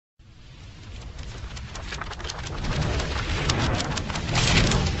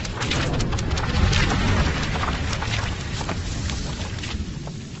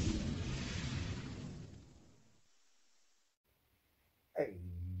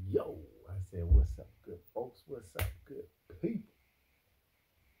What's up, good people?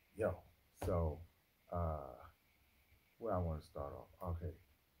 Yo, so where I want to start off. Okay,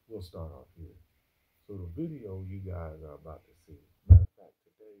 we'll start off here. So the video you guys are about to see. Matter of fact,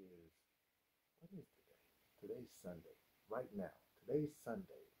 today is what is today? Today's Sunday. Right now, today's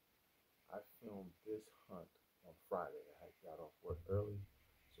Sunday. I filmed this hunt on Friday. I had got off work early,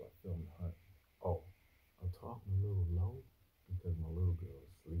 so I filmed the hunt. Oh, I'm talking a little low because my little girl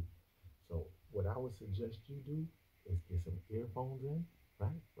is asleep. So what I would suggest you do is get some earphones in,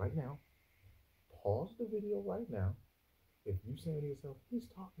 right now. Pause the video right now. If you saying to yourself, he's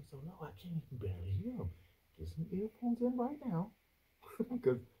talking so low, I can't even barely hear him. Get some earphones in right now,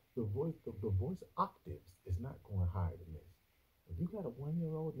 because the voice octaves is not going higher than this. If you got a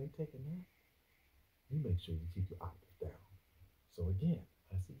 1-year-old and they take a nap, you make sure you keep your octave down. So again,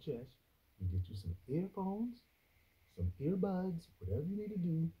 I suggest you get you some earphones, some earbuds, whatever you need to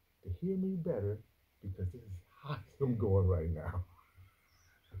do to hear me better, because this is high as I'm going right now.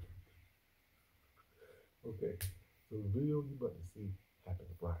 Okay, so the video you're about to see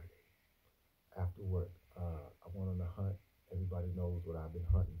happened Friday. After work, I went on a hunt. Everybody knows what I've been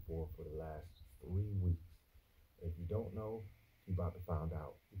hunting for the last 3 weeks. If you don't know, you're about to find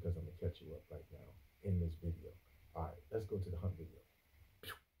out, because I'm going to catch you up right now in this video. All right, let's go to the hunt video.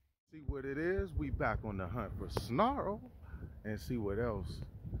 See what it is? We back on the hunt for snarl, and see what else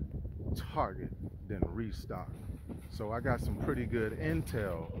Target then restock. So I got some pretty good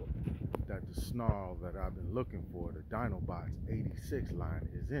intel that the snarl that I've been looking for, the Dinobots 86 line,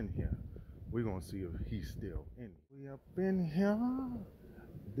 is in here. We're gonna see if he's still in. We up in here.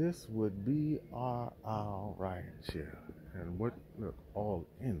 This would be our right chair. And what, look, all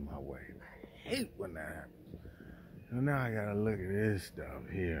in my way. I hate when that happens. And now I gotta look at this stuff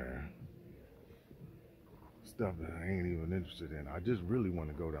here. Stuff that I ain't even interested in. I just really want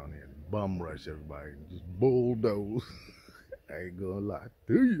to go down there and bum rush everybody and just bulldoze. I ain't gonna lie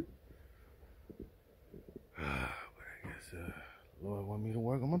to you. But I guess Lord want me to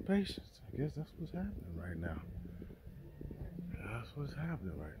work on my patience. I guess that's what's happening right now. That's what's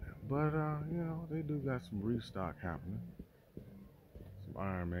happening right now. But you know, they do got some restock happening. Some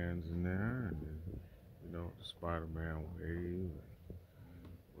Iron Mans in there, and then, you know, the Spider-Man wave, and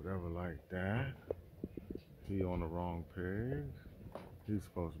whatever like that. He on the wrong page. He's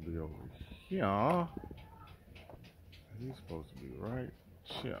supposed to be over here. He's supposed to be right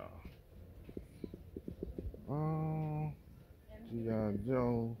here. G.I.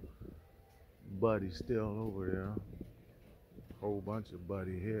 Joe. Buddy still over there. Whole bunch of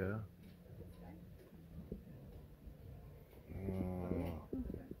buddy here.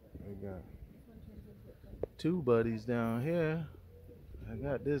 They got 2 buddies down here. I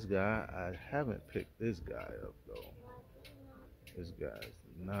got this guy. I haven't picked this guy up though. This guy's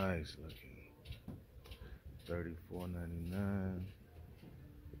nice looking. $34.99.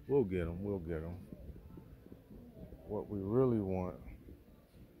 We'll get him. We'll get him. What we really want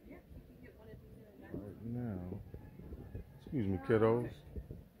right now. Excuse me, kiddos.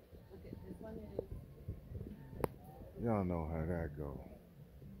 Y'all know how that goes.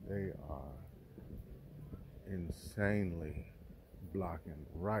 They are insanely blocking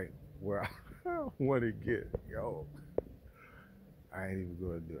right where I want to get. Yo, I ain't even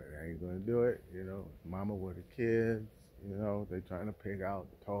gonna do it. I ain't gonna do it. You know, mama with the kids, you know, they trying to pick out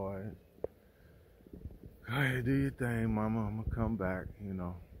the toys. Go ahead, do your thing, mama. I'm gonna come back, you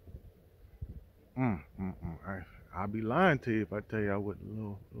know. I'll be lying to you if I tell you I wasn't a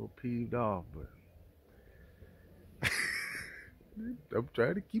little peeved off, but I'm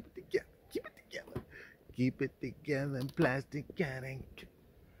trying to keep it together. Keep it together. Keep it together in plastic canning.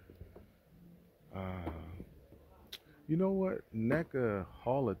 You know what? NECA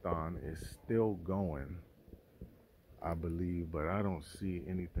Haulathon is still going, I believe, but I don't see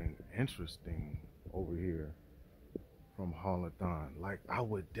anything interesting over here from Haulathon. Like, I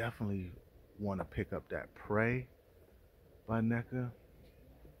would definitely want to pick up that Prey by NECA,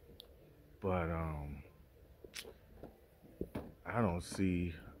 but I don't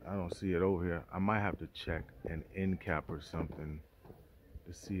see it over here. I might have to check an end cap or something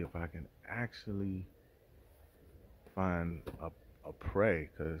to see if I can actually find a Prey,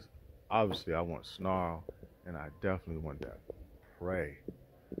 because obviously I want snarl and I definitely want that Prey.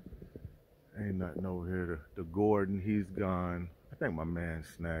 Ain't nothing over here. The Gordon, he's gone. I think my man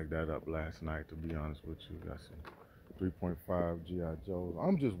snagged that up last night, to be honest with you. Got some 3.5 G.I. Joes.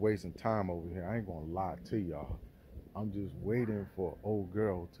 I'm just wasting time over here. I ain't gonna lie to y'all. I'm just waiting for old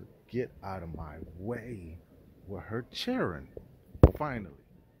girl to get out of my way with her cheering. Finally,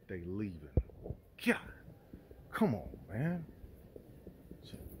 they leaving. God, come on, man.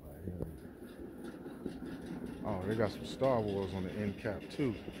 Check my area. Oh, they got some Star Wars on the end cap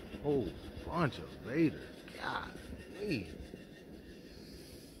too. Whole bunch of Vader. God, me.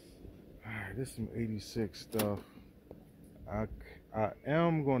 Alright, this is some 86 stuff. I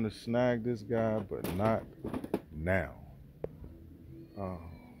am going to snag this guy, but not now.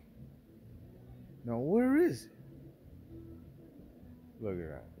 Now where is it? Look at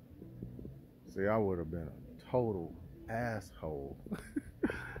that. See, I would have been a total asshole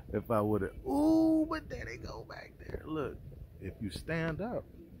if I would have. Ooh, but there they go back there. Look, if you stand up,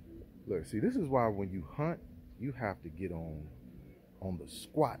 look. See, this is why when you hunt, you have to get on the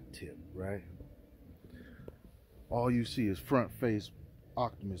squat tip, right? All you see is front face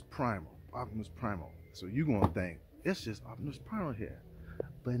Optimus Primal, So you're gonna think it's just Optimus Primal here,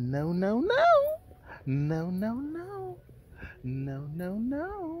 but no.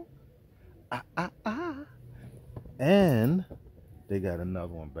 And they got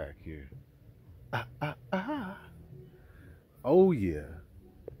another one back here. Oh yeah.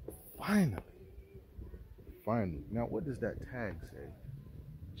 Finally. Now what does that tag say?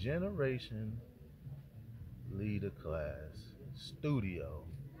 Generation Leader Class Studio.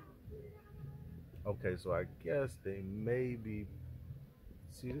 Okay, so I guess they may be.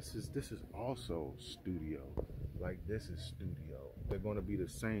 See, this is also studio. Like, this is studio. They're going to be the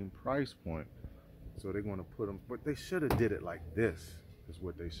same price point, so they're going to put them. But they should have did it like this. Is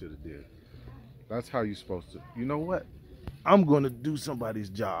what they should have did. That's how you're supposed to. You know what? I'm going to do somebody's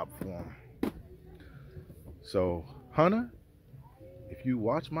job for them. So, Hunter, if you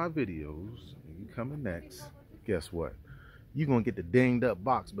watch my videos and you coming next, guess what? You're going to get the dinged up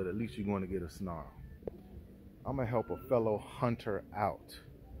box, but at least you're going to get a snarl. I'm going to help a fellow hunter out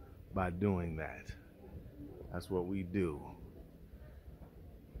by doing that. That's what we do.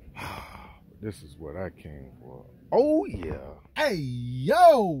 This is what I came for. Oh, yeah. Hey,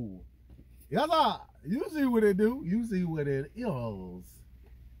 yo. Yes, you see what it do. You see what it is.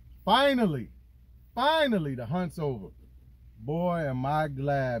 Finally, the hunt's over. Boy, am I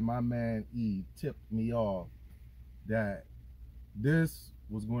glad my man E tipped me off that this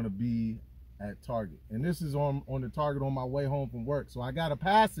was going to be at Target. And this is on the Target on my way home from work. So I got to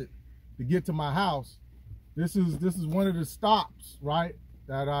pass it to get to my house. This is one of the stops, right?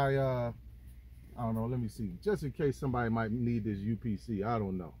 That I don't know, let me see. Just in case somebody might need this UPC. I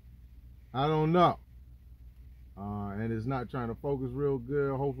don't know. And it's not trying to focus real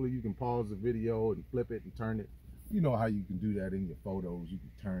good. Hopefully you can pause the video and flip it and turn it. You know how you can do that in your photos. You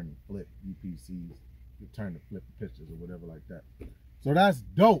can turn and flip UPCs. You turn and flip pictures or whatever like that. So that's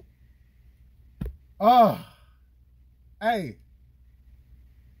dope. Hey,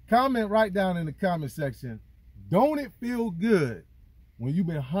 comment right down in the comment section. Don't it feel good when you've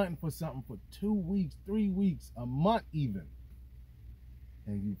been hunting for something for 2 weeks, 3 weeks, a month even,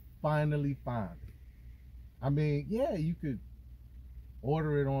 and you finally find it? I mean, yeah, you could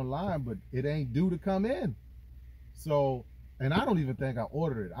order it online, but it ain't due to come in. So, and I don't even think I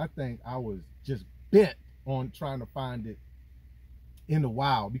ordered it. I think I was just bent on trying to find it in the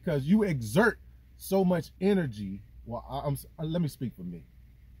wild, because you exert so much energy. Well, let me speak for me.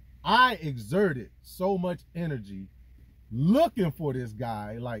 I exerted so much energy looking for this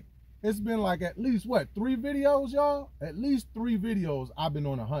guy. Like, it's been like at least, what, 3 videos, y'all? At least 3 videos I've been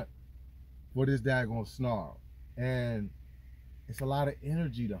on a hunt for this daggone snarl. And it's a lot of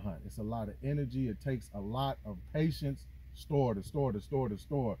energy to hunt. It's a lot of energy. It takes a lot of patience. Store to store to store to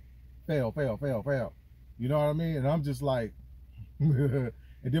store. Fail. You know what I mean? And I'm just like, and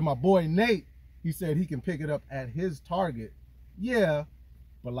then my boy Nate, he said he can pick it up at his Target. Yeah,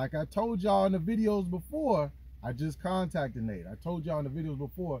 but like I told y'all in the videos before, I just contacted Nate. I told y'all in the videos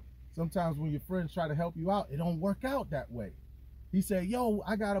before, sometimes when your friends try to help you out, it don't work out that way. He said, yo,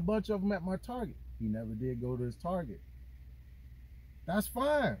 I got a bunch of them at my Target. He never did go to his Target. That's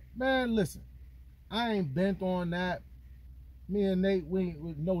fine. Man, listen, I ain't bent on that. Me and Nate, we ain't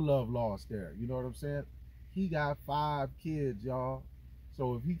with no love lost there. You know what I'm saying? He got 5 kids, y'all.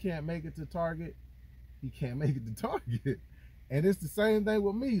 So if he can't make it to Target, he can't make it to Target. And it's the same thing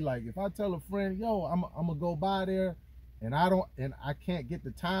with me. Like, if I tell a friend, yo, I'm gonna go by there, and I can't get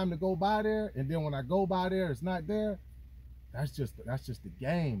the time to go by there, and then when I go by there, it's not there. That's just the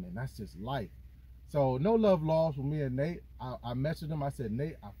game, and that's just life. So no love lost with me and Nate. I messaged him. I said,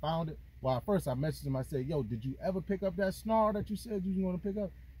 Nate, I found it. Well, at first I messaged him. I said, yo, did you ever pick up that snarl that you said you was going to pick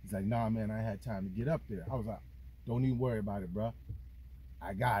up? He's like, nah, man, I had time to get up there. I was like, don't even worry about it, bro.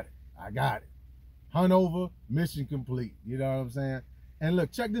 I got it. Hunt over, mission complete. You know what I'm saying? And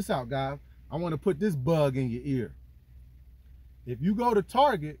look, check this out, guys. I want to put this bug in your ear. If you go to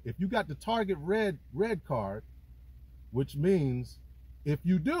Target, if you got the Target red card, which means if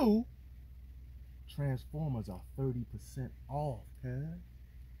you do, Transformers are 30% off, cuz.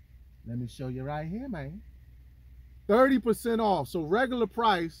 Let me show you right here, man. 30% off. So regular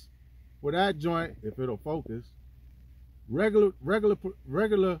price for that joint, if it'll focus, regular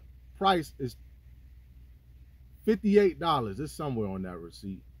price is $58. It's somewhere on that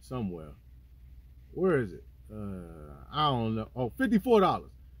receipt. Somewhere. Where is it? I don't know. Oh, $54.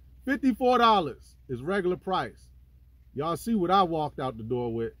 $54 is regular price. Y'all see what I walked out the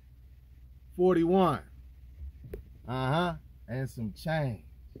door with? 41. And some change.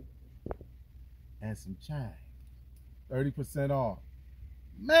 And some change. 30% off.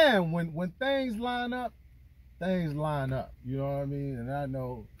 Man, when things line up, things line up. You know what I mean? And I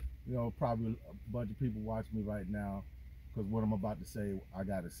know, you know, probably a bunch of people watch me right now because what I'm about to say, I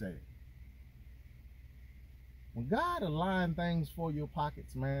gotta say it. When God aligns things for your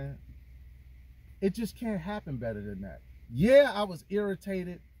pockets, man, it just can't happen better than that. Yeah, I was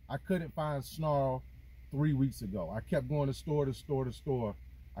irritated. I couldn't find Snarl 3 weeks ago. I kept going to store to store to store.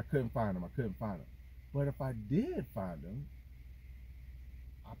 I couldn't find them. I couldn't find them. But if I did find them,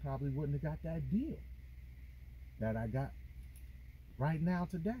 I probably wouldn't have got that deal that I got right now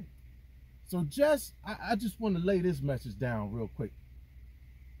today. So I just want to lay this message down real quick.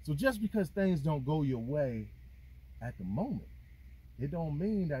 So just because things don't go your way at the moment, it don't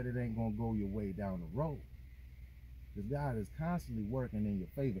mean that it ain't gonna go your way down the road. Because God is constantly working in your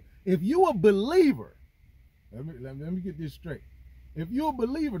favor. If you a believer, let me get this straight. If you're a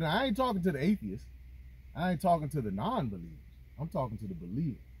believer, now I ain't talking to the atheists. I ain't talking to the non-believers. I'm talking to the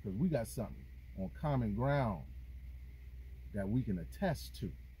believers, because we got something on common ground that we can attest to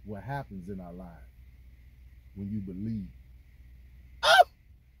what happens in our lives when you believe. Oh,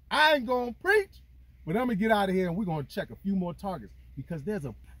 I ain't gonna preach, but I'm gonna get out of here and we're gonna check a few more targets, because there's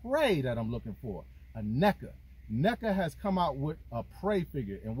a prey that I'm looking for, a NECA. NECA has come out with a prey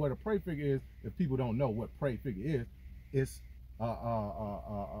figure, and what a prey figure is, if people don't know what prey figure is, it's in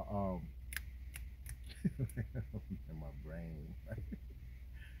my brain.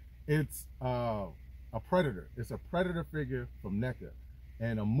 It's a predator. It's a predator figure from NECA,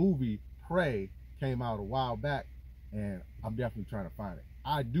 and a movie, Prey, came out a while back, and I'm definitely trying to find it.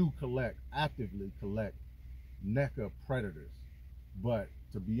 I do actively collect NECA predators, but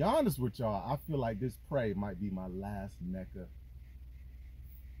to be honest with y'all, I feel like this Prey might be my last NECA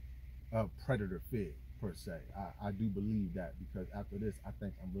predator fig per se. I do believe that, because after this, I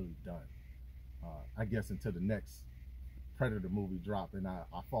think I'm really done. I guess until the next Predator movie drop and I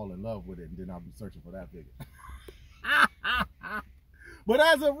fall in love with it, and then I'll be searching for that figure. But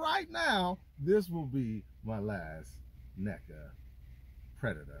as of right now, this will be my last NECA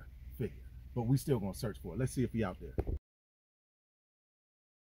Predator figure. But we still gonna search for it. Let's see if he out there.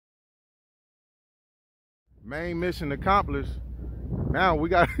 Main mission accomplished. Now we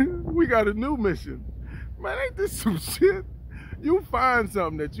got a new mission. Man, ain't this some shit? You find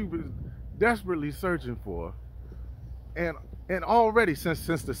something that you've been desperately searching for, and already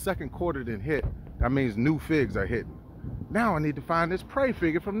since the second quarter didn't hit, that means new figs are hitting. Now I need to find this prey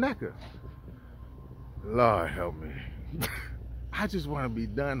figure from NECA. Lord help me. I just want to be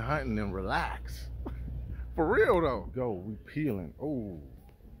done hunting and relax. For real though. Go, we peeling. Oh,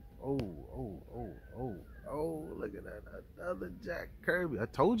 look at that, another Jack Kirby. I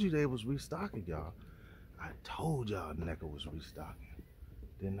told you they was restocking, y'all. I told y'all NECA was restocking.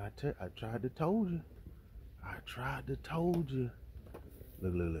 Didn't I tell? I tried to told you. I tried to told you.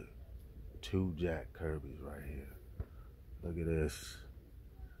 Look. 2 Jack Kirby's right here. Look at this.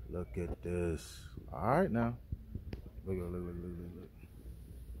 Look at this. All right now. Look.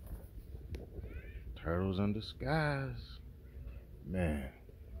 Turtles in disguise. Man.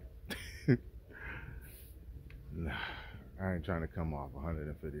 Nah, I ain't trying to come off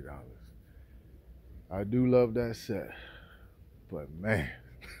 $150. I do love that set, but man,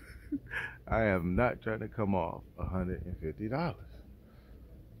 I am not trying to come off $150.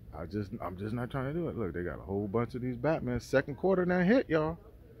 I'm just not trying to do it. Look, they got a whole bunch of these Batman. Second quarter now hit, y'all.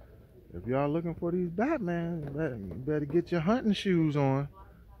 If y'all looking for these Batman, you better get your hunting shoes on,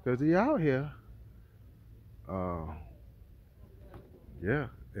 because he out here. Yeah,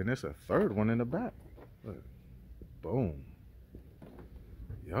 and it's a third one in the back. Look. Boom.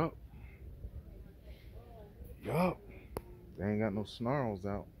 Yup. They ain't got no snarls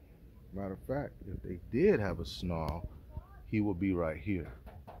out. Matter of fact, if they did have a snarl, he would be right here.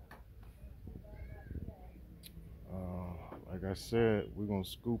 Like I said, we're going to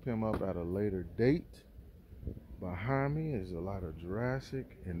scoop him up at a later date. Behind me is a lot of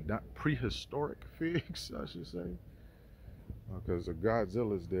Jurassic and prehistoric figs, I should say. Because the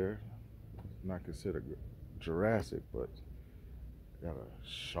Godzilla's there. Not considered Jurassic, but got a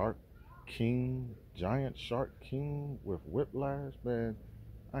shark King, giant shark king with whiplash, man.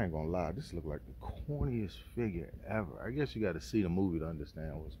 I ain't gonna lie, this look like the corniest figure ever. I guess you got to see the movie to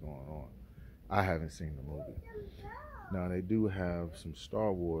understand what's going on. I haven't seen the movie. Now they do have some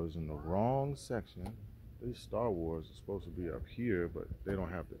Star Wars in the wrong section. These Star Wars are supposed to be up here, but they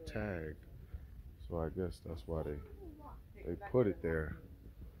don't have the tag. So I guess that's why they put it there.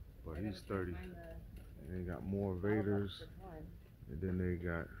 But he's 30. And they got more Vaders. And then they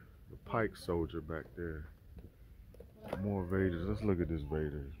got the Pike soldier back there. More Vaders. Let's look at this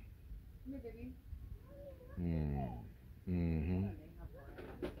Vader.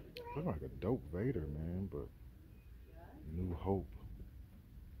 Look like a dope Vader, man, but New Hope.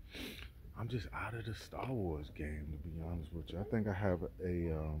 I'm just out of the Star Wars game, to be honest with you. I think I have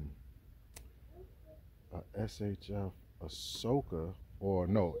a SHF Ahsoka, or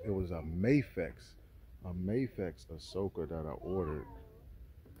no, it was a Mafex Ahsoka that I ordered.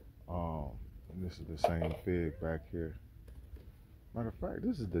 And this is the same fig back here. Matter of fact,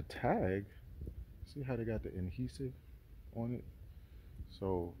 this is the tag. See how they got the adhesive on it?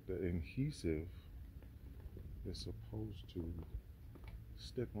 So the adhesive is supposed to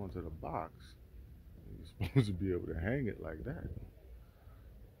stick onto the box. You're supposed to be able to hang it like that.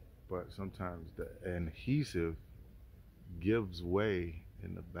 But sometimes the adhesive gives way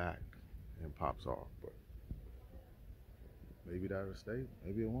in the back and pops off. But maybe that'll stay,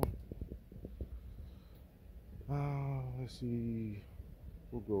 maybe it won't. Let's see.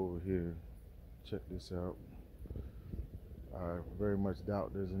 We'll go over here, check this out. I very much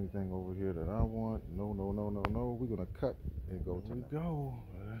doubt there's anything over here that I want. No. We're gonna cut and go to the go.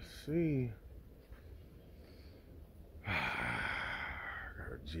 Let's see. Got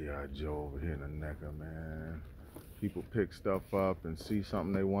a G.I. Joe over here in the NECA, man. People pick stuff up and see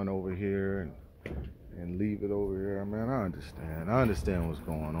something they want over here and leave it over here. Man, I understand what's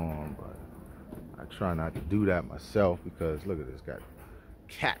going on, but I try not to do that myself because look at this, got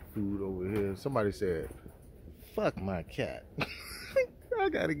cat food over here. Somebody said, fuck my cat. I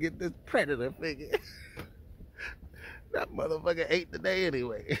gotta get this Predator figure. That motherfucker ate today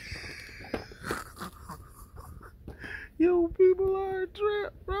anyway. You people are a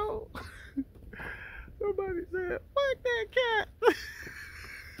trip, bro. Somebody said, fuck that cat.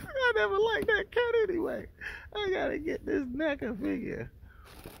 I never liked that cat anyway. I gotta get this NECA figure.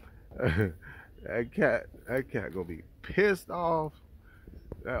 That cat gonna be pissed off.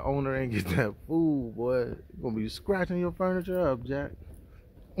 That owner ain't get that food, boy. You gonna be scratching your furniture up, Jack.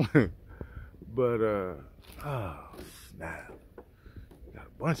 But oh snap. Got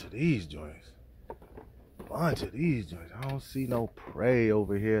a bunch of these joints. I don't see no prey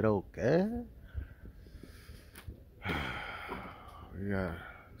over here though, okay? We got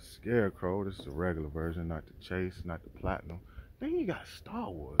Scarecrow. This is the regular version, not the Chase, not the Platinum. Then you got Star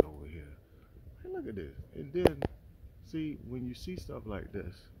Wars over here. Hey, look at this. And then, see, when you see stuff like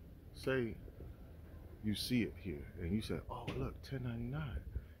this, say you see it here, and you say, oh, look, $10.99,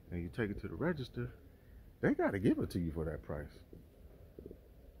 and you take it to the register, they got to give it to you for that price.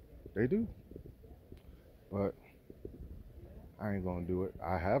 They do. But I ain't going to do it.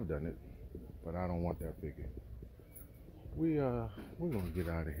 I have done it, but I don't want that figure. We're going to get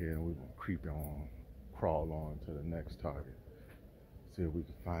out of here, and we're going to crawl on to the next target. See if we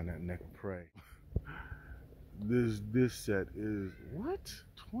can find that neck of prey. This set is what?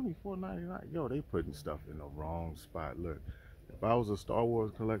 $24.99. Yo, they putting stuff in the wrong spot. Look, if I was a Star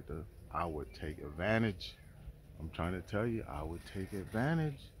Wars collector, I would take advantage. I'm trying to tell you, I would take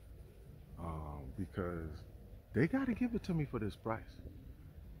advantage because they got to give it to me for this price.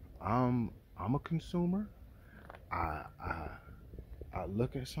 I'm a consumer. I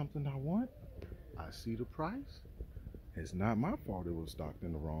look at something I want. I see the price. It's not my fault it was stocked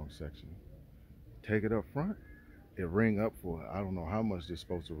in the wrong section. Take it up front. It ring up for, I don't know how much they're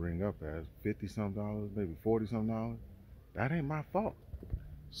supposed to ring up as, $50-something, maybe $40-something. That ain't my fault.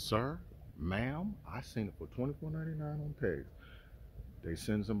 Sir, ma'am, I seen it for $24.99 on pegs. They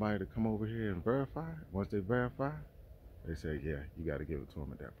send somebody to come over here and verify. Once they verify, they say, yeah, you got to give it to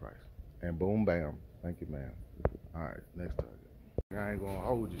them at that price. And boom, bam. Thank you, ma'am. All right, next target. I ain't going to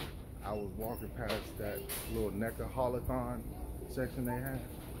hold you. I was walking past that little NECA Holothon section they had,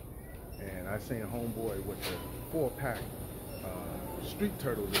 and I seen a homeboy with the 4-pack street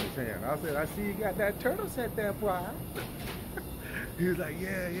turtles in his hand. I said, I see you got that turtle set there, boy. He was like,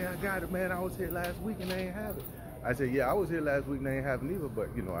 yeah, I got it, man. I was here last week and they ain't have it. I said, yeah, I was here last week and they ain't have it either,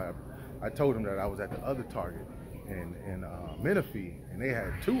 but you know, I told him that I was at the other Target in Menifee, and they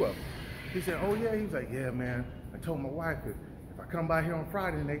had 2 of them. He said, oh yeah, he was like, yeah, man, I told my wife if I come by here on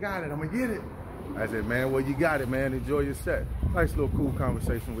Friday and they got it, I'm gonna get it. I said, man, well, you got it, man. Enjoy your set. Nice little cool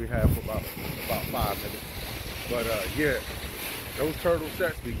conversation we had for about 5 minutes. But yeah, those turtle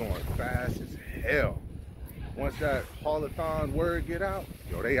sets be going fast as hell. Once that haulathon word get out,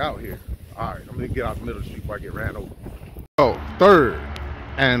 yo, they out here. All right, I'm gonna get out the middle of the street before I get ran over. Oh, third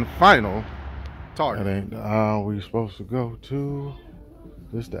and final target. That ain't the aisle we supposed to go to.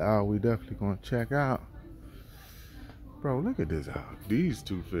 This the aisle we definitely gonna check out. Bro, look at this aisle. These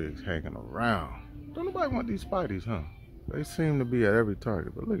two figs hanging around. Don't nobody want these Spideys, huh? They seem to be at every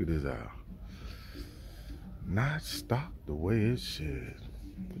target, but look at this aisle. Not stocked the way it should.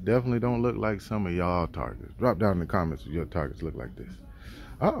 It definitely don't look like some of y'all targets. Drop down in the comments if your targets look like this.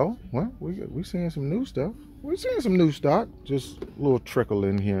 Uh-oh, well, we seeing some new stuff. We seeing some new stock. Just a little trickle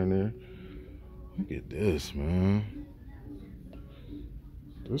in here and there. Look at this, man.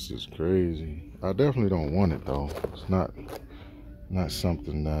 This is crazy. I definitely don't want it though. It's not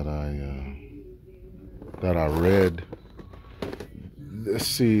something that I read. Let's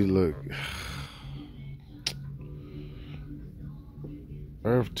see, look.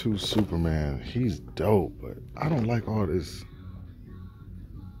 Earth 2 Superman, he's dope, but I don't like all this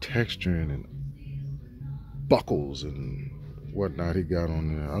texturing and buckles and whatnot he got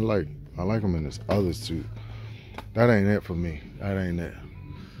on there. I like him in this other suit. That ain't it for me. That ain't it.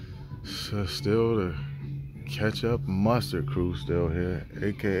 So still the ketchup mustard crew still here,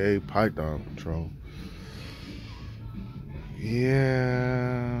 aka Python Patrol.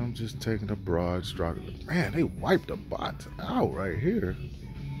 Yeah, I'm just taking a broad stroke. Man, they wiped the bots out right here.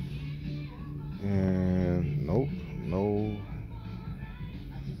 And nope, no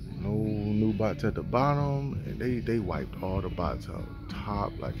new bots at the bottom. And they wiped all the bots out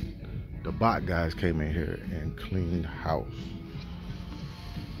top. Like the bot guys came in here and cleaned house.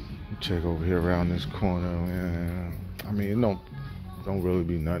 Check over here around this corner, man. I mean, it don't really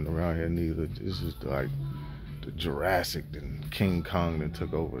be nothing around here neither. This is like the Jurassic and King Kong that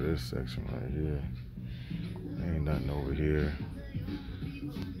took over this section right here. Ain't nothing over here.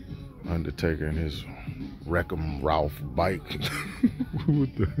 Undertaker and his Wreck-'em Ralph bike.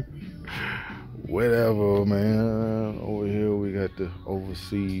 With the whatever, man. Over here we got the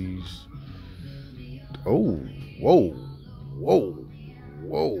overseas. Oh, whoa.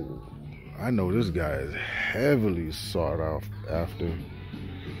 I know this guy is heavily sought after.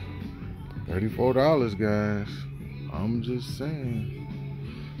 $34, guys. I'm just saying.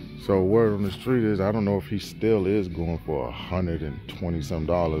 So word on the street is, I don't know if he still is going for $120 some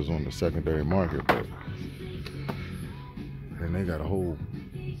on the secondary market, but and they got a whole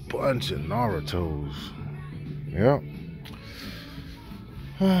bunch of Narutos. Yep.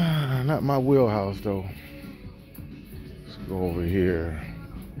 Not my wheelhouse though. Let's go over here.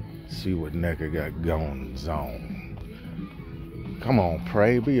 See what NECA got going on. Come on,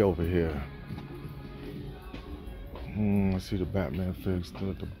 Prey, be over here. I see the Batman fig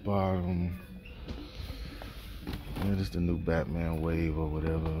still at the bottom. Yeah, this is the new Batman wave or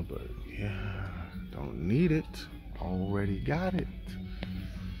whatever, but yeah, don't need it. Already got it.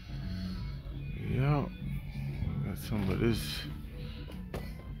 Yep. Got some of this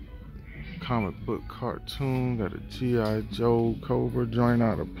comic book cartoon. Got a G.I. Joe Cobra joint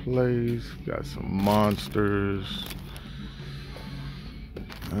out of place. Got some monsters.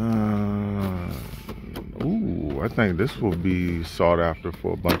 Ooh, I think this will be sought after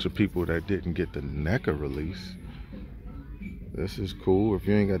for a bunch of people that didn't get the NECA release. This is cool. If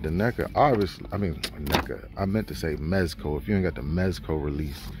you ain't got the NECA, obviously, I mean NECA. I meant to say Mezco. If you ain't got the Mezco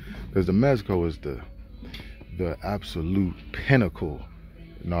release, because the Mezco is the absolute pinnacle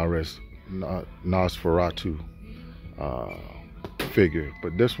Nosferatu figure.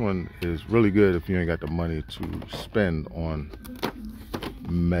 But this one is really good if you ain't got the money to spend on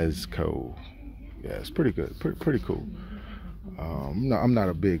Mezco. Yeah, it's pretty good, pretty cool. I'm not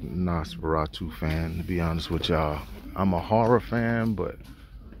a big Nosferatu fan, to be honest with y'all. I'm a horror fan, but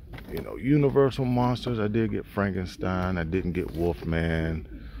you know, Universal monsters. I did get Frankenstein. I didn't get Wolfman.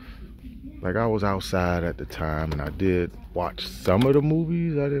 Like, I was outside at the time, and I did watch some of the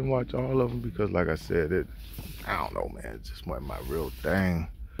movies. I didn't watch all of them because, like I said, I don't know, man. It just wasn't my real thing.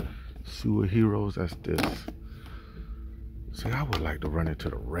 Superheroes, that's this. See, I would like to run into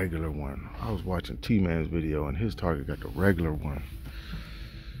the regular one. I was watching T-Man's video, and his target got the regular one.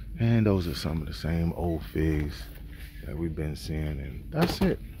 And those are some of the same old figs that we've been seeing, and that's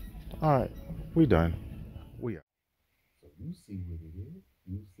it. All right, we done. We out. So you see what it is.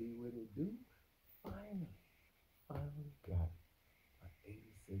 You see what it do. Finally got an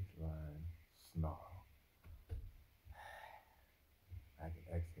 86 line snarl. I can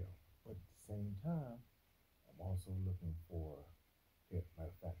exhale, but at the same time, I'm also looking for Here,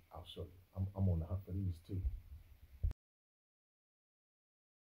 matter of fact, I'll show you. I'm on the hunt for these too.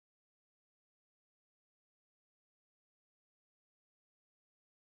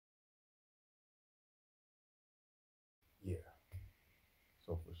 Yeah.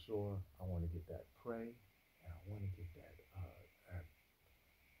 So for sure, I want to get that prey, and I want to get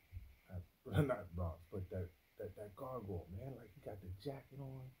not bronze, but that gargoyle, man. Like he got the jacket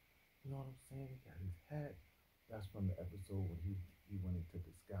on. You know what I'm saying? He got his hat. That's from the episode when he went into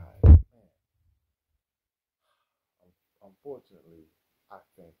disguise. Man, unfortunately, I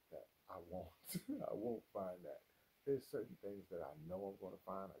think that I won't. I won't find that. There's certain things that I know I'm going to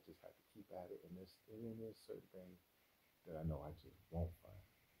find. I just have to keep at it, and then there's certain things that I know I just won't find.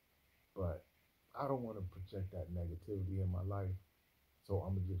 But I don't want to project that negativity in my life, so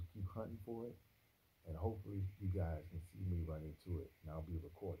I'm gonna just keep hunting for it, and hopefully you guys can see me run into it, and I'll be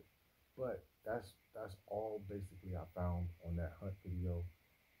recorded. But that's all basically I found on that hunt video.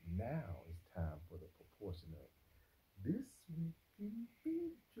 Now it's time for the proportionate this week in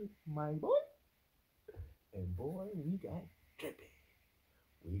field trip, my boy. And boy, we got drippy.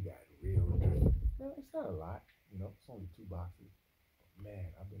 We got real drippy. Now it's not a lot, it's only 2 boxes. But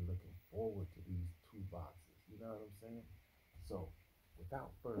man, I've been looking forward to these 2 boxes. You know what I'm saying? So,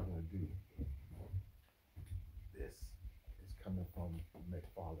 without further ado, this is coming from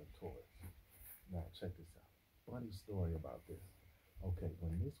McFarlane Toys. Now check this out. Funny story about this. Okay,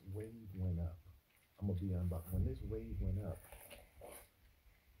 when this wave went up, I'm gonna be unboxed. When this wave went up,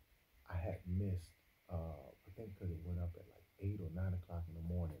 I had missed. I think because it went up at like 8 or 9 o'clock in the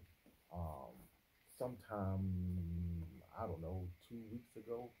morning. Um, sometime I don't know 2 weeks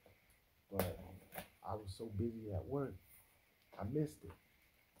ago, but I was so busy at work, I missed it.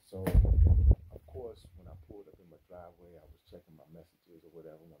 So of course, when I pulled up in my driveway, I was checking my messages or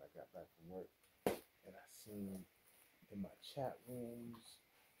whatever when I got back from work, and I seen in my chat rooms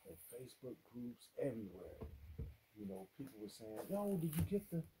and Facebook groups everywhere. People were saying, "Yo, did you get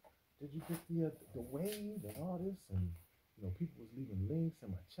the wave and all this?" And people was leaving links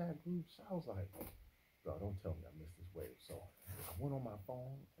in my chat groups. I was like, "Bro, don't tell me I missed this wave." So I went on my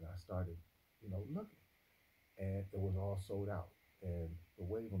phone and I started, looking, and it was all sold out. And the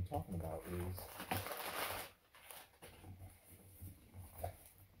wave I'm talking about is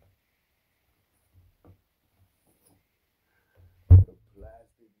the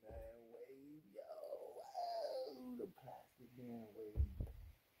Plastic Man wave, yo. Wow, the Plastic Man wave.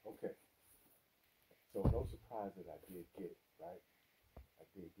 Okay, so no surprise that I did get it, right? I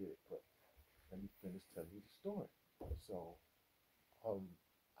did get it, but let me finish telling you the story. So, um,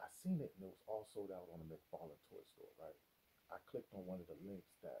 I seen it and it was all sold out on the McFarlane Toy Store, right? I clicked on one of the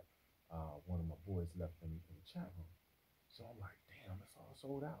links that one of my boys left in the chat room. So I'm like, damn, it's all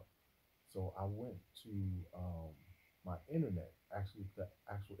sold out. So I went to my internet, actually the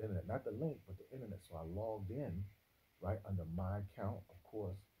actual internet, not the link, but the internet. So I logged in, right, under my account, of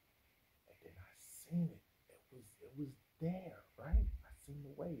course, and then I seen it. It was there, right? I seen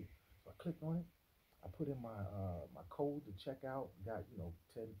the wave. So I clicked on it. I put in my code to check out, got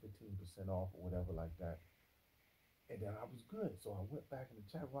 10-15% off or whatever like that. And then I was good. So I went back in the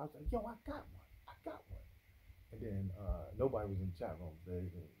chat room. I was like, yo, I got one. I got one. And then nobody was in the chat room.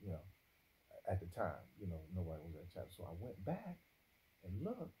 At the time, nobody was in the chat. So I went back and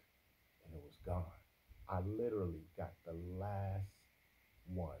looked, and it was gone. I literally got the last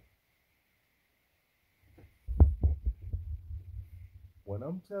one. When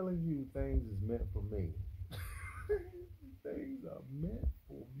I'm telling you things is meant for me, things are meant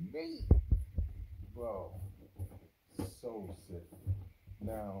for me, bro. So sick.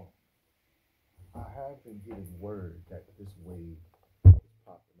 Now, I have been getting word that this wave is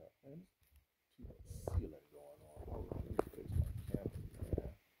popping up, and too much sealing going on. Hold on, let me fix my camera,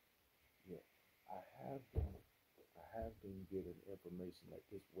 man. Yeah, I have been, I have been getting information that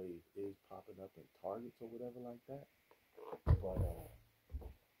this wave is popping up in Targets or whatever like that. But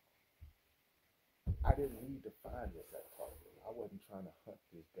I didn't need to find this at Target. I wasn't trying to hunt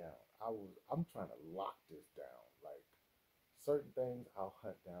this down. I'm trying to lock this down. Like certain things I'll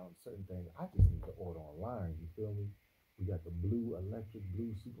hunt down, certain things I just need to order online. You feel me? We got the blue electric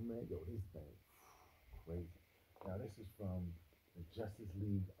blue Superman. Yo, this thing crazy. Now this is from the Justice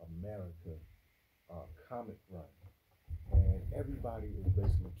League America comic run. And everybody is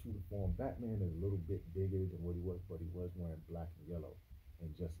basically true to form. Batman is a little bit bigger than what he was, but he was wearing black and yellow in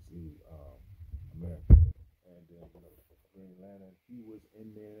Justice League America. And then, Green Lantern, he was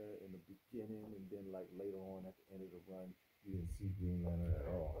in there in the beginning, and then like later on at the end of the run, you didn't see Green Lantern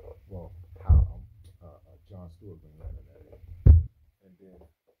at all. Well, how John Stewart Green Lantern that is. And then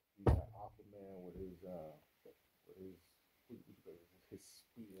you got Aquaman with his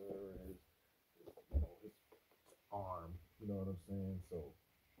know what I'm saying? So,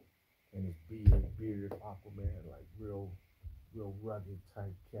 and his bearded Aquaman, like real rugged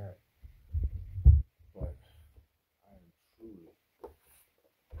type cat. But I am truly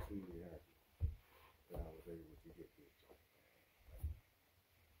happy that I was able to get this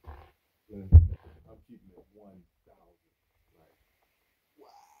joint, man. I'm keeping it 1,000. Like,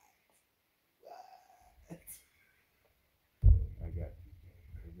 what? I got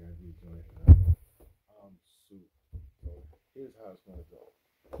you, joint. I'm super. So here's how it's gonna go.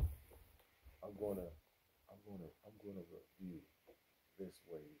 I'm gonna, I'm gonna review this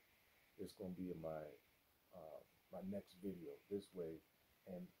way. It's gonna be in my next video this way,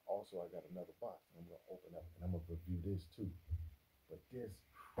 and also I got another box I'm gonna open up and I'm gonna review this too. But this,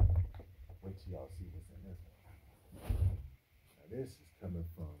 wait till y'all see what's in this one. Now this is coming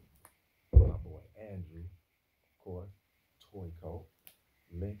from my boy Andrew, of course, Toy Co.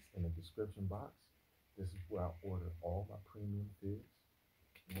 Links in the description box. This is where I order all my premium figs.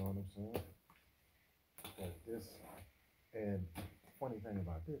 You know what I'm saying? But this, and funny thing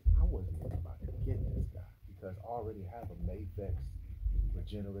about this, I wasn't even about to get this guy because I already have a Mayfex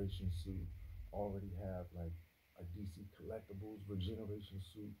regeneration suit, already have like a DC Collectibles regeneration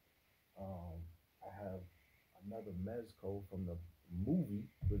suit. I have another Mezco from the movie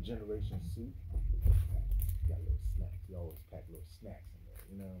regeneration suit. Got little snacks. You always pack little snacks in there.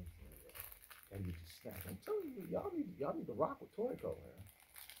 You know what I'm saying? Gotta get your snacks. I'm telling you, y'all need to rock with Toyco, man.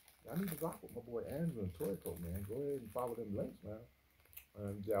 Y'all need to rock with my boy Andrew and Toyco, man. Go ahead and follow them links, man.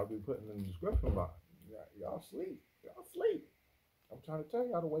 I'll be putting in the description box. Y'all sleep. Y'all sleep. I'm trying to tell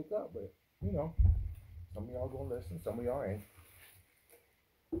y'all to wake up, but you know, some of y'all gonna listen, some of y'all ain't.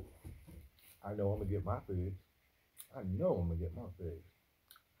 I know I'm gonna get my figs. I know I'm gonna get my figs.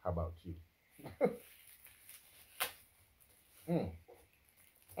 How about you?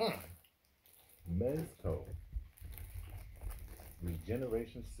 Mezco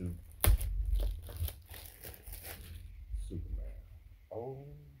regeneration suit, Superman. Oh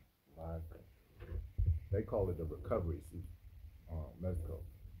my God. They call it the recovery suit. Mezco.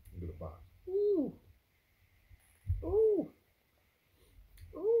 Look at the box. Ooh. Ooh.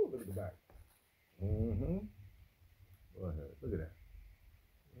 Ooh. Look at the back. Mm-hmm. Go ahead. Look at that.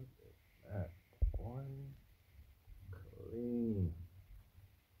 Look at that. One clean.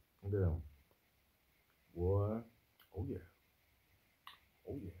 Look at them. Boy. Oh yeah.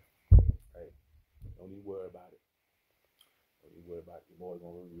 Oh yeah. Hey, don't even worry about it. Don't even worry about it. Your boy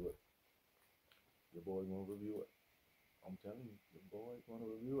gonna review it. Your boy gonna review it. I'm telling you, your boy's gonna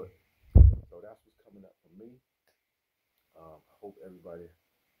review it. So that's what's coming up for me. I hope everybody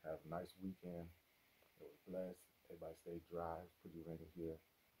have a nice weekend. It was blessed. Everybody stay dry. It's pretty rainy here.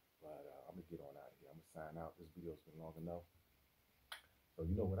 But I'm going to get on out of here. I'm going to sign out. This video's been long enough. So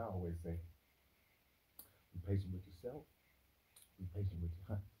you know what I always say. Be patient with yourself. Be patient with your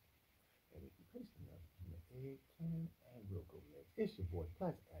hunt. And if you're patient enough, you know, egg can and we'll go next. It's your boy,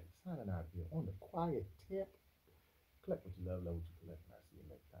 Plastic Addict, signing out here on the quiet tip. Collect what you love what you collect. And I'll see you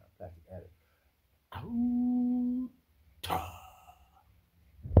next time. Plastic Addict. Ow.